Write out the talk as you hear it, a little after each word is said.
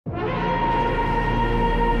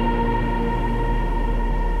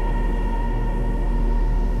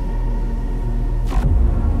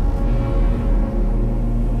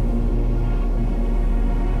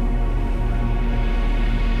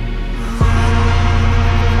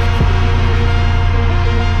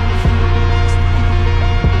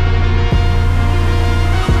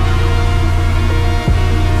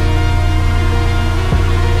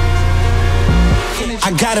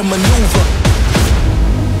maneuver.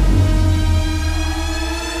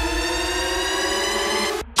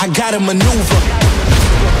 I gotta maneuver.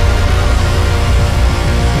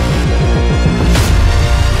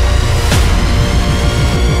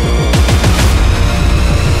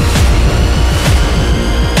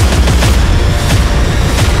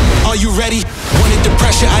 Are you ready? Wanted the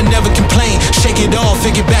pressure, I never complain. Shake it off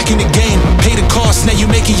and get back in the game. Pay the cost, now you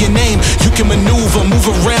making your name. You can maneuver, move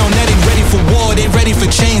around. Now they ready for war, they ready for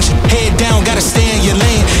change. Head down, gotta stay in your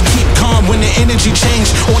lane. Keep calm when the energy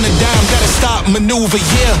change. On a dime, gotta stop, maneuver,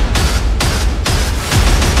 yeah.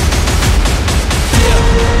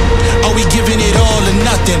 Are we giving it all or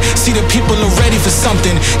nothing? See, the people are ready for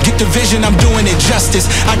something. Get the vision, I'm doing it justice.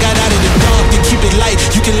 I got out of the dark to keep it light.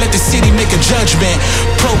 You can let the city make a judgment.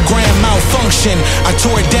 Program malfunction. I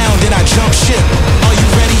tore it down, then I jumped ship. Are you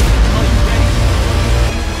ready?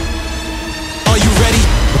 Are you ready?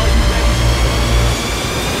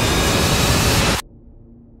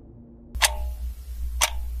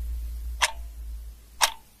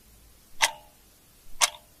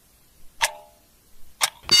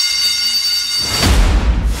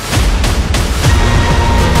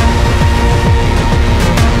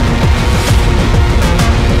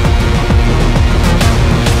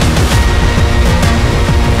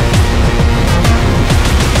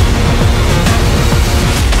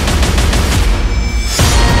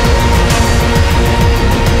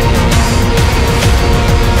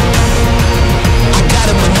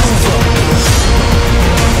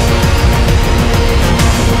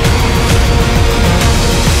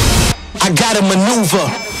 I gotta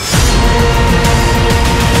maneuver.